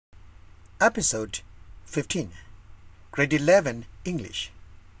Episode 15, Grade 11 English,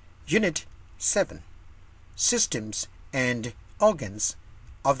 Unit 7, Systems and Organs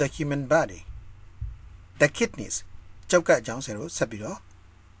of the Human Body. The kidneys. ကျောက်ကအကြောင်းဆက်ပြီးတော့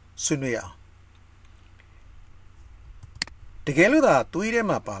ဆွေးနွေးအောင်တကယ်လို့သာသွေးထဲ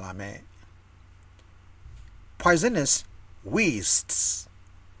မှာပါလာမယ် poisonous wastes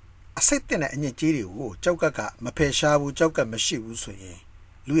အဆိပ်သင့်တဲ့အညစ်အကြေးတွေကိုကျောက်ကမဖယ်ရှားဘူးကျောက်ကမရှိဘူးဆိုရင်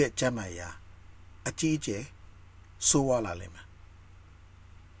လူရဲ့ကျန်းမာရေးအကြီးအကျယ်ဆိုးဝါးလာလိမ့်မယ်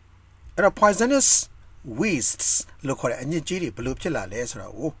အဲ့တော့ poisonous wastes လို့ခေါ်တဲ့အညစ်အကြေးတွေဘယ်လိုဖြစ်လာလဲဆို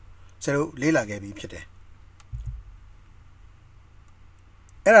တော့ဆရာတို့လေ့လာခဲ့ပြီးဖြစ်တယ်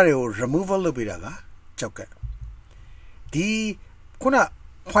အဲ့ဒါတွေကို removal လုပ်ပေးတာကကျောက်ကဒီခုန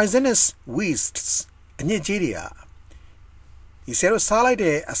poisonous wastes အညစ်အကြေးတွေကဒီဆရာတို့စားလိုက်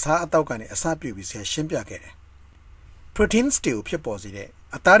တဲ့အစားအသောက်ကနေအစားပြုပြီးဆရာရှင်းပြခဲ့တယ် proteins တွေကိုဖြစ်ပေါ်စေတဲ့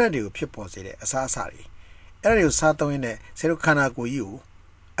အသားဓာတ်တွေကိုဖြစ်ပေါ်စေတဲ့အစားအစာတွေအဲ့ဒါတွေကိုစားသုံးရင်းနဲ့ဆရာတို့ခန္ဓာကိုယ်ကြီးကို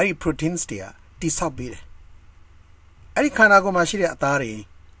အဲ့ဒီ proteins တွေကတိဆောက်ပေးတယ်အဲ့ဒီခန္ဓာကိုယ်မှာရှိတဲ့အသားတွေ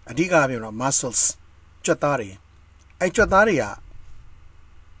အဓိကပြောတော့ muscles ကြွက်သားတွေအဲ့ကြွက်သားတွေက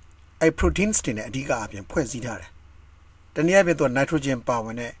အဲ့ proteins တွေနဲ့အဓိကအပြင်ဖွဲ့စည်းထားတယ်တနည်းအားဖြင့်သူက nitrogen ပါဝ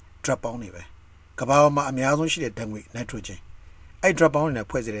င်တဲ့ drug ပေါင်းတွေပဲကမ္ဘာပေါ်မှာအများဆုံးရှိတဲ့ဓာတ်ငွေ nitrogen အဲ့ drug ပေါင်းတွေနဲ့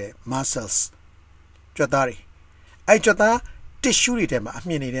ဖွဲ့စည်းတဲ့ muscles ကြွက်သားတွေအဲ့ကြွက်သား tissue တွေထဲမှာအ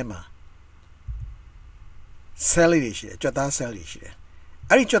မြင်တွေထဲမှာ cell တွေရှိတယ်ကြွက်သား cell တွေရှိတယ်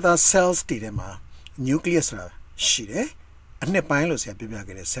အဲ့ဒီကြွက်သား cells တွေထဲမှာ nucleus ဆိုတာရှိတယ်အနှစ်ပိုင်းလို့ဆရာပြပြ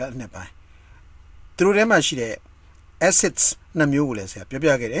ခဲ့တယ် cell အနှစ်ပိုင်းသူတို့ထဲမှာရှိတဲ့ acids နှစ်မျိုးကိုလည်းဆရာပြပြ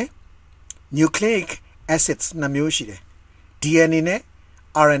ခဲ့တယ်nucleic acids နှစ်မျိုးရှိတယ် DNA နဲ့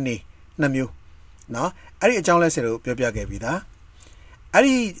RNA နှစ်မျိုးเนาะအဲ့ဒီအကြောင်းလဲဆရာတို့ပြောပြခဲ့ပြီသားအဲ့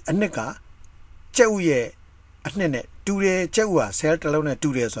ဒီအနှစ်ကကြက်ဥရဲ့အနှစ်နဲ့တူတယ်ကြက်ဥဟာ cell တစ်လုံးနဲ့တူ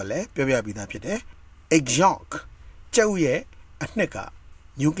တယ်ဆိုတော့လဲပြောပြပြီးသားဖြစ်တယ် egg yolk ကြက်ဥရဲ့အနှစ်က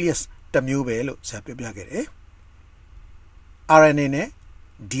nucleus တစ်မျိုးပဲလို့ဆရာပြောပြခဲ့တယ် RNA နဲ့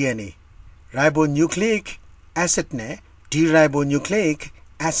DNA ribonucleic acid နဲ့ deribonucleic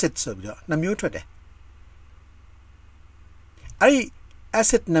acid ဆိုပြီးတော့နှစ်မျိုးထွက်တယ်အဲ့ဒီ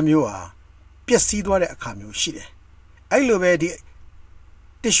acid နှစ်မျိုးဟာပျက်စီးသွားတဲ့အခါမျိုးရှိတယ်အဲ့လိုပဲဒီ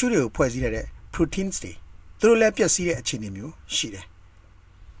tissue တွေကိုဖွဲ့စည်းတဲ့ proteins တွေသူတို့လည်းပျက်စီးတဲ့အခြေအနေမျိုးရှိတယ်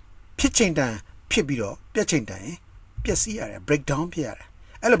ဖြစ်ချိန်တန်ဖြစ်ပြီးတော့ပြတ်ချိန်တန်ရင်ပျက်စီးရတယ် breakdown ဖြစ်ရတယ်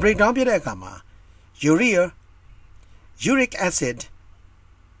အဲ့လို breakdown ဖြစ်တဲ့အခါမှာ urea uric acid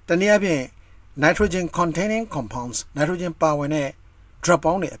တနည်းအားဖြင့် nitrogen containing compounds nitrogen ပါဝင်တဲ့ drug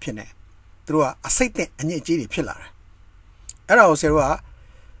ပေါင်းတွေအဖြစ်နဲ့သူတို့ကအဆိပ်သင့်အညစ်အကြေးတွေဖြစ်လာတယ်အဲ့ဒါကိုဆရာတို့က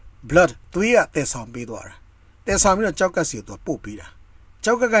blood သွေးကတည်ဆောင်ပေးသွားတာတည်ဆောင်ပြီးတော့ကြောက်ကပ်စီကိုသူပို့ပေးတာ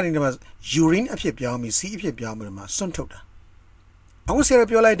ကြောက်ကပ်ကနေဒီမှာ urine အဖြစ်ပြောင်းပြီး C အဖြစ်ပြောင်းပြီးတော့မှစွန့်ထုတ်တာအခုဆရာတို့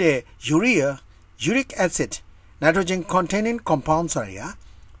ပြောလိုက်တဲ့ urea uric acid nitrogen containing compounds ဆိုတာက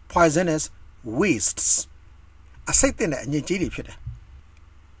poisonous wastes အဆိပ်သင့်တဲ့အညစ်အကြေးတွေဖြစ်တယ်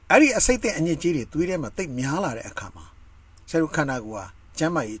အဲ့ဒီအဆိပ်သင့်အညစ်အကြေးတွေသွေးထဲမှာတိတ်များလာတဲ့အခါမှာဆရာတို့ခန္ဓာကိုယ်ဟာကျ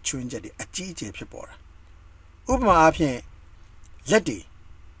န်းမာရေးချွင်းချက်တွေအကြီးအကျယ်ဖြစ်ပေါ်တာဥပမာအားဖြင့်လက်တွေ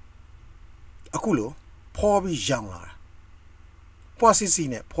အခုလိုဖောပြီးရောင်လာတာပွားစစ်စီ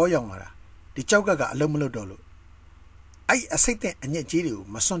နဲ့ဖောရောင်လာတာဒီကြောက်ကကအလုံးမလွတ်တော့လို့အဲ့အဆိပ်သင့်အညစ်အကြေးတွေကို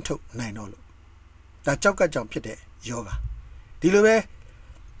မစွန့်ထုတ်နိုင်တော့လို့ဒါကြောက်ကကြောင့်ဖြစ်တဲ့ယောဂဒီလိုပဲ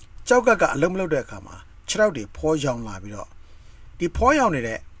ကြောက်ကကအလုံးမလွတ်တဲ့အခါမှာခြေထောက်တွေဖောရောင်လာပြီးတော့ဒီဖောရောင်နေ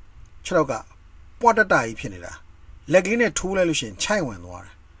တဲ့ခြေထောက်ကပွားတတကြီးဖြစ်နေတာလက်ကလေးနဲ့ထိုးလိုက်လို့ရှိရင်ခြိုက်ဝင်သွားတ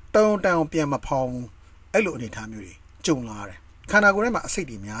ယ်တောင်းတောင်းပြန်မဖောင်းဘူးအဲ့လိုအနေအထားမျိုးတွေကြုံလာတယ်ခန္ဓာကိုယ်ထဲမှာအဆိပ်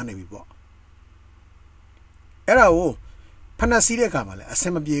တွေများနေပြီပေါ့အဲ့ဒါကိုဖဏစီးတဲ့အခါမှာလည်းအဆ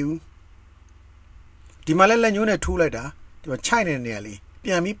င်မပြေဘူးဒီမှာလည်းလက်ညှိုးနဲ့ထိုးလိုက်တာဒီမှာခြိုက်နေတဲ့နေရာလေးပြ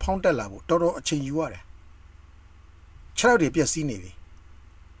န်ပြီးဖောင်းတက်လာဖို့တော်တော်အချိန်ယူရတယ်ခြေထောက်တွေပျက်စီးနေပြီ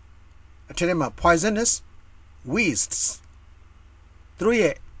အထက်ထဲမှာ poisonous wastes သူတို့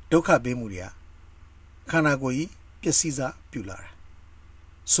ရဲ့ဒုက္ခပေးမှုတွေကခန္ဓာကိုယ်ကြီးပျက်စီးစားပြုလာတယ်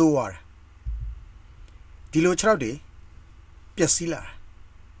ဆိုးရတယ်ဒီလိုခြေထောက်တွေပျက်စီးလာတယ်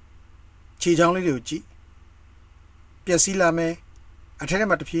ခြေချောင်းလေးတွေကိုကြည့်ပျက်စီးလာမယ်အထက်ထဲ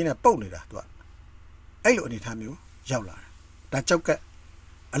မှာတစ်ပြေးနဲ့ပုတ်နေတာသူကအဲ့လိုအနေအထားမျိုးရောက်လာတယ်ဒါကြောက်က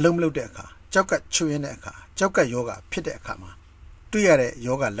အလုံးမလုပ်တဲ့အခါကြောက်ကချွေရင်းတဲ့အခါကြောက်ကယောဂဖြစ်တဲ့အခါမှာတွေ့ရတဲ့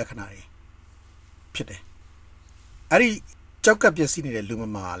ယောဂလက္ခဏာတွေဖြစ်တယ်အဲ့ဒီကြောက်ကပျက်စီးနေတဲ့လူမ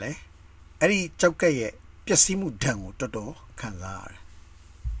မာလည်းအဲ့ဒီကြောက်ကရဲ့ပျက်စီးမှုဒဏ်ကိုတော်တော်ခံစားရတယ်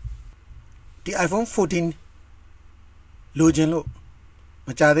ဒီ iPhone 14လိုချင်လို့မ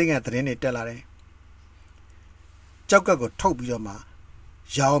ကြသေးခင်သတင်းတွေတက်လာတယ်ကြောက်ကကိုထုတ်ပြီးတော့မှ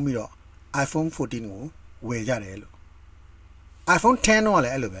ရောင်းပြီးတော့ iPhone 14ကိုဝယ်ကြတယ်လို့ iPhone 10တော့လ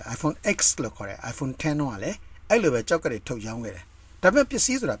ည်းအဲ့လိုပဲ iPhone X လို့ခေါ်တယ် iPhone 10တော့လည်းအဲ့လိုပဲကြောက်ကလေးထုတ်ရောင်းခဲ့တယ်ဒါပေမဲ့ပစ္စ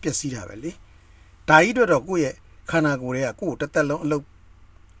ည်းဆိုတာပစ္စည်းတာပဲလေဒါကြီးတို့တော့ကိုယ့်ရဲ့ခန္ဓာကိုယ်တွေကကိုယ့်ကိုတစ်သက်လုံးအလုပ်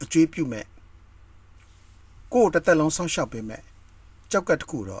အကျွေးပြုမဲ့ကိုယ့်ကိုတစ်သက်လုံးဆောင်းရှောက်ပေးမဲ့ကြောက်ကတစ်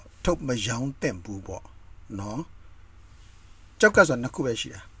ခုတော့ထုတ်မရောင်းသင့်ဘူးပေါ့နော်ကြောက်ကဆိုတာနှစ်ခုပဲရှိ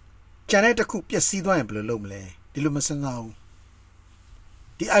တာကျန်တဲ့တစ်ခုပျက်စီးသွားရင်ဘယ်လိုလုပ်မလဲဒီလိုမစဉ်းစားဘူး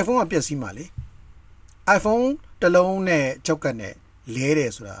ဒီ iPhone ကပျက်စီးမှာလေ iPhone တစ်လုံးနဲ့ကြောက်ကနဲ့လဲတ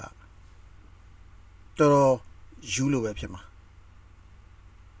ယ်ဆိုတာတော်တော်ယူလို့ပဲဖြစ်မှာ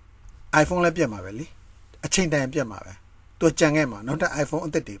iPhone လည်းပြတ်မှာပဲလေအချိန်တန်ပြတ်မှာပဲသူကြံခဲ့မှာနောက်ထပ် iPhone အ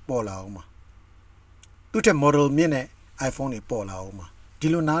သစ်တွေပေါ်လာအောင်မှာသူ့ထက် model မြင့်တဲ့ iPhone တွေပေါ်လာအောင်မှာဒီ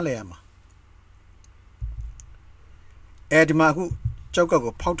လိုနားလဲရမှာအဲဒီမှာအခုကြောက်က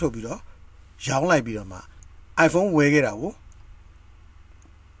ကိုဖောက်ထုတ်ပြီးတော့ရောင်းလိုက်ပြီးတော့မှ iPhone ဝယ်ခဲ့တာကို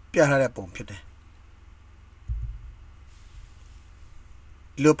ပြထားတဲ့ပုံဖြစ်တယ်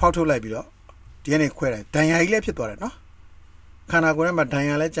ဒီလိုဖောက်ထုတ်လိုက်ပြီးတော့ဒီကနေခွဲတယ်ဒဏ်ရာကြီးလည်းဖြစ်သွားတယ်နော်ခန္ဓာကိုယ်ထဲမှာဒဏ်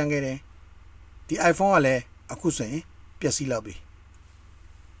ရာလည်းကျန်ခဲ့တယ်ဒီ iPhone ကလည်းအခုဆိုရင်ပျက်စီးလောက်ပြီ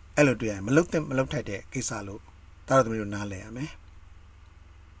အဲ့လိုတွေ့ရင်မလုတ်တဲ့မလုတ်ထိုက်တဲ့ကိစ္စလို့တာတော်သမီးတို့နားလည်ရမယ်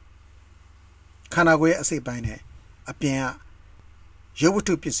ခန္ဓာကိုယ်ရဲ့အစိတ်ပိုင်းနဲ့အပြင်ကရုပ်ဝတ္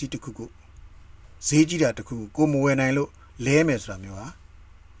ထုပစ္စည်းတစ်ခုခုဈေးကြီးတာတစ်ခုကိုမဝယ်နိုင်လို့လဲမယ်ဆိုတာမျိုးဟာ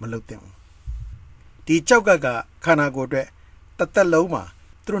မလုတ်တဲ့ဘူးဒီကြောက်ကခန္ဓာကိုယ်အတွက်တစ်သက်လုံးမှာ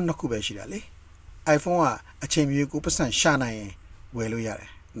သူတို့နှစ်ခုပဲရှိတာလေ iPhone ကအချိန်မျိုးကိုပတ်စံရှာနိုင်ရင်ဝယ်လို့ရတ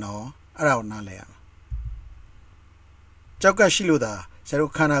ယ်နော်အဲ့ဒါကိုနားလဲရမှာကြောက်ကရှိလို့သာဆရာ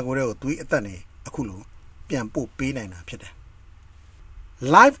တို့ခန္ဓာကိုယ်တွေကိုသွေးအသက်နေအခုလိုပြန်ပို့ပေးနိုင်တာဖြစ်တယ်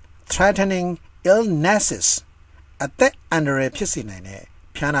life threatening illnesses အသက်အန္တရာယ်ဖြစ်စေနိုင်တဲ့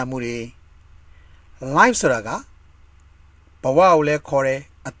ဖျားနာမှုတွေ life ဆိုတာကဘဝကိုလည်းခေါ်တယ်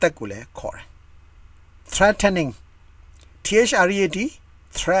အသက်ကိုလည်းခေါ်တယ် threatening THREAT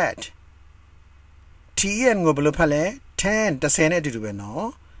threat TN ကိုဘယ်လိုဖတ်လဲ10 10နဲ့အတူတူပဲနော်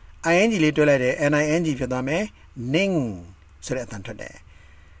ing လေးတွဲလိုက်တယ် ning ဖြစ်သွားမယ် ning ဆိုတဲ့အတန်ထွက်တယ်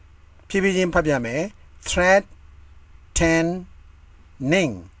ဖြည်းဖြည်းချင်းဖတ်ပြမယ် threat 10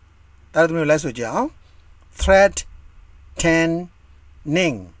 ning ဒါတို့မျိုးလိုက်ဆိုကြအောင် threat 10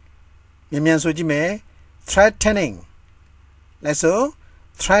 ning မြန်ဆိုကြည့်မယ် threatening လိုက်ဆို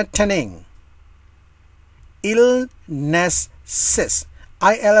threatening illnesses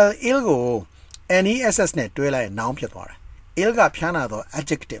ill ill ကို ness နဲ့တွဲလိုက်ရင် noun ဖြစ်သွားတယ် ill ကဖျားနာသော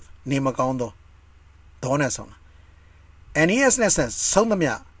adjective နေမကောင်းသောဒေါနဲ့ဆုံးတာ nes နဲ့ဆုံးသ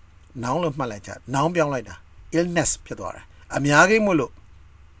မျှ noun လို့မှတ်လိုက်ကြ noun ပြောင်းလိုက်တာ illness ဖြစ်သွားတယ်အများကြီးမို့လို့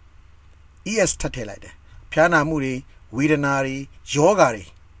es ထပ်ထည့်လိုက်တယ်ဖျားနာမှုတွေဝေဒနာတွေယောဂါတွေ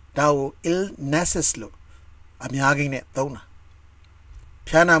ဒါကို illnesses လို့အများကြီးနဲ့သုံးတာ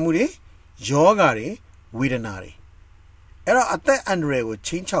ဖျားနာမှုတွေယောဂါတွေဝေဒနာတွေအဲ့တော့အသက်အန္တရာယ်ကိုချ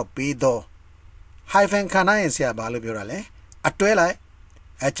င်းချောက်ပေးသော hyphen ခန္ဓာရင်ဆရာဘာလို့ပြောတာလဲအတွဲလိုက်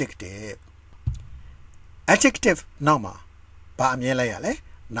adjective နောက်မှာဘာအမြဲလိုက်ရလဲ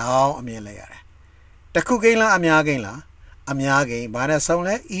noun အမြဲလိုက်ရတယ်တခုကိန်းလားအများကိန်းလားအများကိန်းဘာနဲ့ဆုံး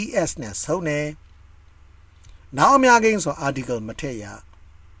လဲ es နဲ့ဆုံးတယ်နောက်အများကိန်းဆို article မထည့်ရ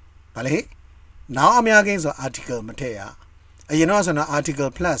ဘာလဲနောက်အများကိန်းဆို article မထည့်ရအရင်တော့ဆိုတော့ article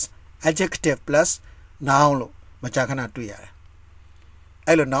plus adjective plus noun လို့မကြာခဏတွေ့ရတယ်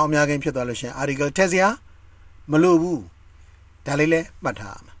အဲ့လိုနောက်အများကိန်းဖြစ်သွားလို့ရှိရင် article ထည့်စရာမလိုဘူးဒါလေးလည်းမှတ်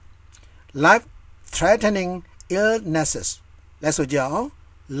ထားအောင် life threatening illnesses လက်ဆိုကြအောင်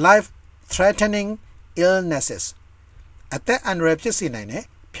life threatening illnesses အသက်အန္တရာယ်ဖြစ်စေနိုင်တဲ့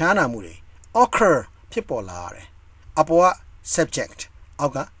ဖျားနာမှုတွေ occur ဖြစ်ပေါ်လာရတယ်အပေါ်က subject အော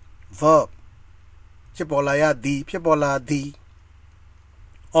က်က verb ဖြစ်ပေါ်လာရသည်ဖြစ်ပေါ်လာသည်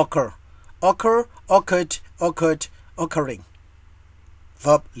occur occurred occurring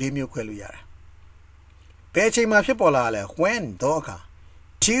verb လေးမျိုးခွဲလို့ရတယ်ဘယ်အချိန်မှာဖြစ်ပေါ်လာလဲ when တော့အခါ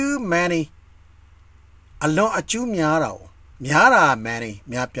too many အလွန်အကျူးများတာကိုများတာ many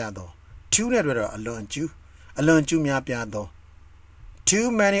များပြတော့ too နဲ့တွေ့တော့အလွန်အကျူးများပြတော့ too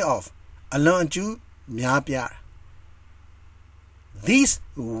many of အလွန်အကျူးများပြတာ these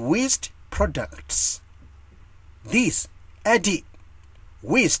waste products these edit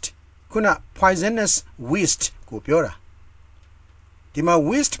waste ခုန poisonous waste ကိုပြောတာဒီမှာ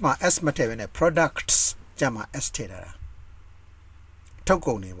waste မှာ s မထည့်ဘဲနဲ့ products ကြမှာ s ထည့်တာထုတ်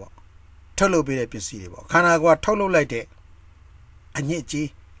ကုန်တွေပေါ့ထုတ်လုပ်ပေးတဲ့ပစ္စည်းတွေပေါ့ခန္ဓာကိုယ်ကထုတ်လုပ်လိုက်တဲ့အညစ်အကြေး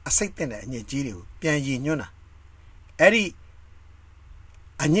အစိတ်တင်တဲ့အညစ်အကြေးတွေကိုပြန်ရည်ညွှန်းတာအဲ့ဒီ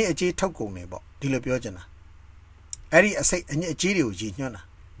အညစ်အကြေးထုတ်ကုန်တွေပေါ့ဒီလိုပြောချင်တာအဲ့ဒီအစိတ်အညစ်အကြေးတွေကိုရည်ညွှန်းတာ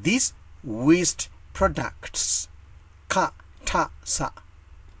these waste products ခထစ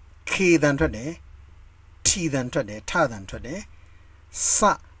ခေတန်ထွက်တယ်ထီတန်ထွက်တယ်ထတန်ထွက်တယ်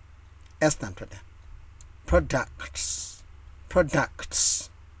sa s တန်ထွက်တယ် products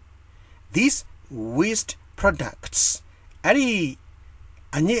these waste products အဲ့ဒီ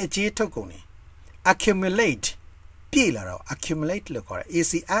အညစ်အကြေးထုတ်ကုန်တွေ accumulate ပြည့်လာတော့ accumulate လို့ခေါ်တယ်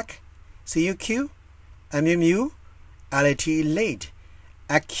ACC accumulate accumulate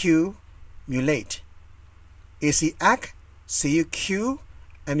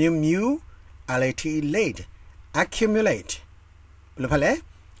accumulate accumulate ဘယ်လိုဖလဲ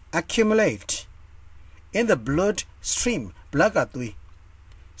accumulate in the blood stream blood ကသွေး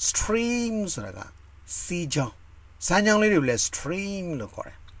stream ဆိုတာကစီးကြောင်းစမ်းကြောင်းလေးတွေလည်း stream လို့ခေါ်တ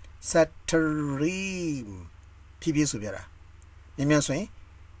ယ် stream ဖြည်းဖြည်းဆိုပြတာမြန်ဆိုရင်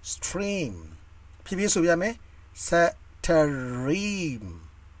stream ဖြည်းဖြည်းဆိုပြမယ် stream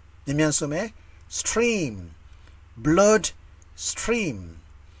မြန်ဆိုမယ် stream blood stream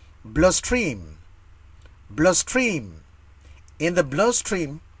bloodstream in the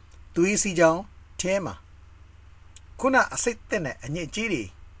bloodstream သွေးစီးကြောင်းထဲမှာခုနအစိတ်တက်တဲ့အညစ်အကြေးတွေ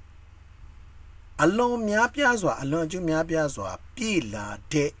အလွန်များပြားစွာအလွန်အကျူးများပြားစွာပြေးလာ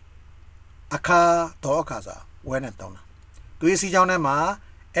တဲ့အခါဆိုဝဲနဲ့တောင်းတာသွေးစီးကြောင်းထဲမှာ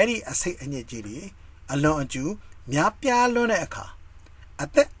အဲ့ဒီအစိတ်အညစ်အကြေးတွေအလွန်အကျူးများပြားလွန်းတဲ့အခါအ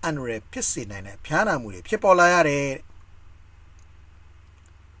သက်အန္တရာယ်ဖြစ်စေနိုင်တဲ့ဖျားနာမှုတွေဖြစ်ပေါ်လာရတယ်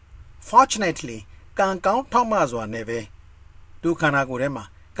Fortunately ကံကောင်းထောက်မစွာနဲ့ပဲဒုခန္ဓာကိုယ်ထဲမှာ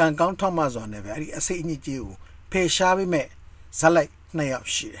ကံကောင်းထောက်မစွာနဲ့ပဲအဲ့ဒီအစိတ်အညစ်အကြေးကိုဖယ်ရှားပေးမဲ့ဇက်လိုက်2ယောက်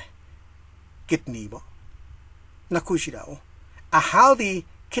ရှိတယ် kidney ပေါ့နှစ်ခုရှိတာ哦 a healthy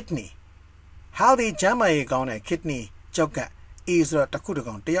kidney healthy ကျန်းမာရေးကောင်းတဲ့ kidney ကြောက်ကတ် A ဆိုတော့တစ်ခုတစ်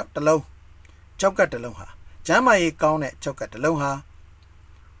ကောင်တစ်ယောက်တစ်လုံးကြောက်ကတ်တစ်လုံးဟာကျန်းမာရေးကောင်းတဲ့ကြောက်ကတ်တစ်လုံးဟာ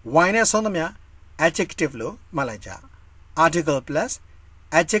Y နဲ့ဆုံးသမျှ adjective လို့မှတ်လိုက်ကြ article plus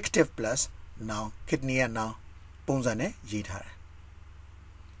adjective plus noun kidney က noun ပုံစံနဲ့ရေးထားတယ်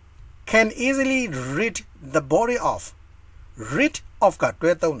can easily rid the body of rid of က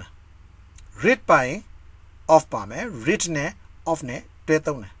တွဲသုံးတာ rid ပိုင် of ပါမယ် rid နဲ့ of နဲ့တွဲ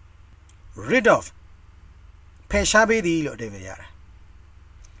သုံးတယ် rid of ဖယ်ရှားပေးသည်လို့အဓိပ္ပာယ်ရတယ်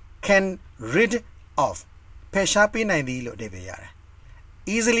can rid of ဖယ်ရှားပေးနိုင်သည်လို့အဓိပ္ပာယ်ရတယ်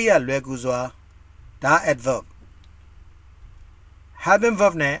easily ကလွယ်ကူစွာဒါ adverb helping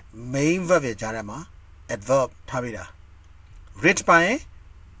verb နဲ့ main verb ရဲ့ကြားထဲမှာ adverb ထားပေးတာ rid ပိုင်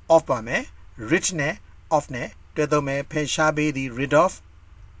of ပါမယ် rid နဲ့ of နဲ့တွဲသုံးမယ်ဖယ်ရှားပေးသည် rid of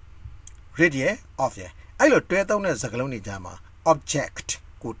rid ရဲ့ of ရဲ့အဲ့လိုတွဲသုံးတဲ့စကားလုံးတွေကြားမှာ object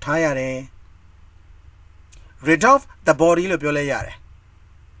ကိုထားရတယ် rid of the body လို့ပြောလဲရတယ်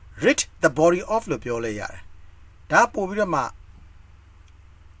rid the body of လို့ပြောလဲရတယ်ဒါပို့ပြီးတော့မှ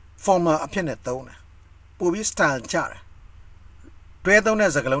formal အဖြစ်နဲ့သုံးတယ်ပို့ပြီး style ကြတယ်တွဲသုံး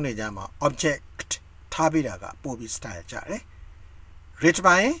တဲ့စကားလုံးတွေကြားမှာ object ထားပေးတာကပို့ပြီး style ကြတယ် rid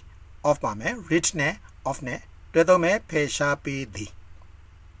ပိုင်း of ပါမယ် rid နဲ့ of နဲ့တွဲသုံးမယ်ဖယ်ရှားပေးသည်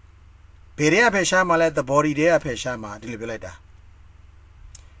ဘယ်ရဲဖယ်ရှားမှလဲ the body တွေကဖယ်ရှားမှာဒီလိုပြောလိုက်တာ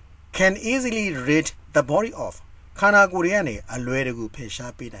can easily rid the body of ခန္ဓာကိုယ်တွေကနေအလွယ်တကူဖယ်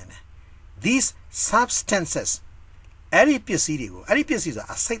ရှားပေးနိုင်တယ် these substances အဲ့ဒီပစ္စည်းတွေကိုအဲ့ဒီပစ္စည်းဆိုတာ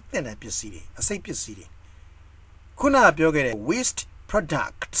အစိတ်သင့်တဲ့ပစ္စည်းတွေအစိတ်ပစ္စည်းတွေခုနပြောခဲ့တဲ့ waste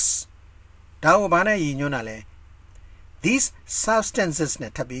products ဒါကိုဘာနဲ့ရည်ညွှန်းတာလဲ these substances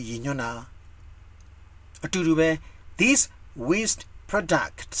နဲ့ထပ်ပြီးရည်ညွှန်းတာအတူတူပဲ these waste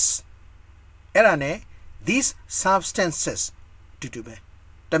products အဲ့ဒါနဲ့ these substances တူတူပဲ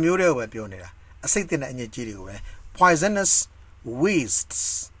တမျိုးတည်းကိုပဲပြောနေတာအစိတ်သင့်တဲ့အညစ်အကြေးတွေကိုပဲ poisonous wastes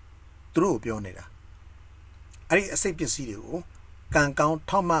သူတို့ပြောနေတာအဲ့ဒီအစိတ်ပစ္စည်းတွေကိုကံကောင်း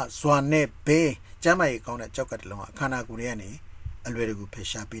ထောက်မဇွာနဲ့ပဲကျမ်းမာရေးကောင်းတဲ့ကြောက်ကတလုံးအခန္ဓာကိုယ်တွေကနေအလွယ်တကူဖယ်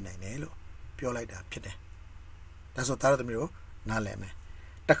ရှားပေးနိုင်တယ်လို့ပြောလိုက်တာဖြစ်တယ်ဒါဆိုသားတို့သမီးတို့နားလည်မယ်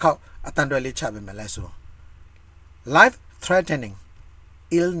တစ်ခေါက်အတန်တွဲလေးချပေးမယ်လဲဆို life threatening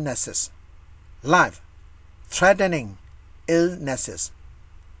illnesses life threatening illnesses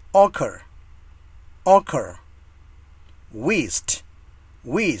occur waste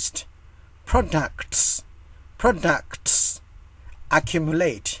products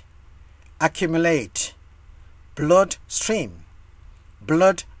accumulate bloodstream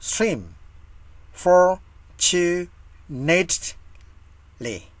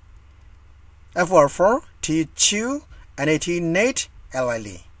fortunately for to chew and innate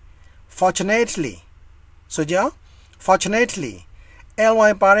ly fortunately so ja fortunately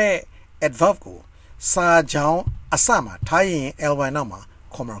ly ပါတဲ့ adverb ကိုစာကြောင်းအစမှာထားရင် ly နောက်မှာ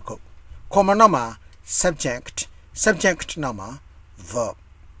comma ကို comma နောက်မှာ subject နောက်မှာ verb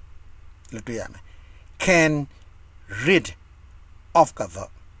လို့တွေ့ရမယ် can rid of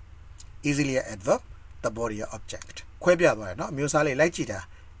verb easily adverb the body object ခွဲပြသွားတယ်เนาะအမျိုးအစားလေးလိုက်ကြည့်တာ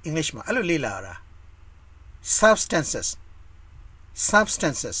English မှာအဲ့လိုလေ့လာရတာ substances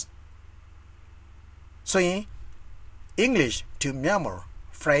ဆိုရင် English to Myanmar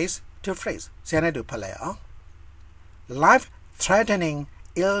phrase to phrase ဆရာနဲ့တူဖတ်လိုက်အောင် life threatening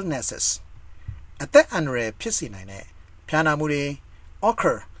illnesses အသက်အန္တရာယ်ဖြစ်စေနိုင်တဲ့ဖျားနာမှုတွေ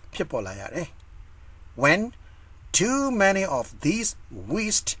occur ဖြစ်ပေါ်လာရတယ် when too many of these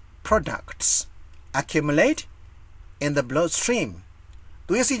waste products accumulate in the bloodstream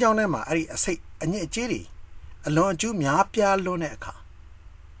သွေးစီးကြောင်းထဲမှာအဲ့ဒီအဆိပ်အညစ်အကြေးတွေအလွန်အကျူးများပြားလွန်းတဲ့အခါ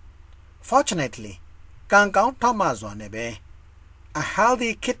fortunately ကံကောင်းထောက်မစွာနဲ့ပဲ a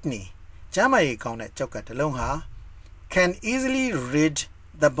healthy kidney ကျန်းမာရေးကောင်းတဲ့ကြောက်ကတစ်လုံးဟာ can easily rid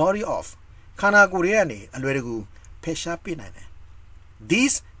the body of ခန္ဓာကိုယ်ရဲ့ကနေအလွယ်တကူဖယ်ရှားပေးနိုင်တယ်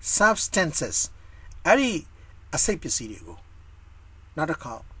these substances အဲ့ဒီအဆိပ်ပစ္စည်းတွေကိုနောက်တစ်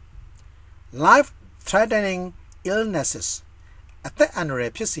ခါ life threatening illnesses အသက်အန္တရာ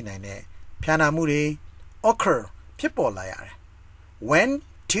ယ်ဖြစ်စေနိုင်တဲ့ဖျားနာမှုတွေ occur ဖြစ်ပေါ်လာရတယ် when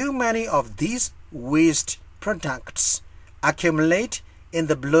too many of these waste products accumulate in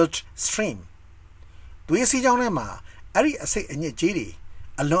the bloodstream သွေးစီးကြောင်းထဲမှာအဲ့ဒီအဆိပ်အညစ်အကြေးတွေ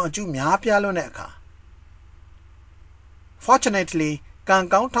အလွန်အကျူးများပြားလွန်းတဲ့အခါ fortunately ကံ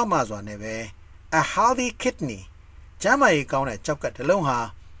ကောင်းထောက်မစွာနဲ့ပဲ a healthy kidney ကျန်းမာရေးကောင်းတဲ့ကြောက်ကတစ်လုံးဟာ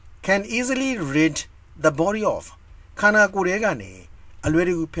can easily rid the body of ခန္ဓာကိုယ်ရဲ့ကနေအလွယ်တ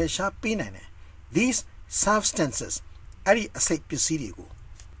ကူဖယ်ရှားပေးနိုင်တယ် these substances အဲ့ဒီအဆိပ်ပစ္စည်းတွေကို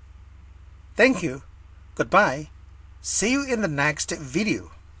thank you goodbye see you in the next video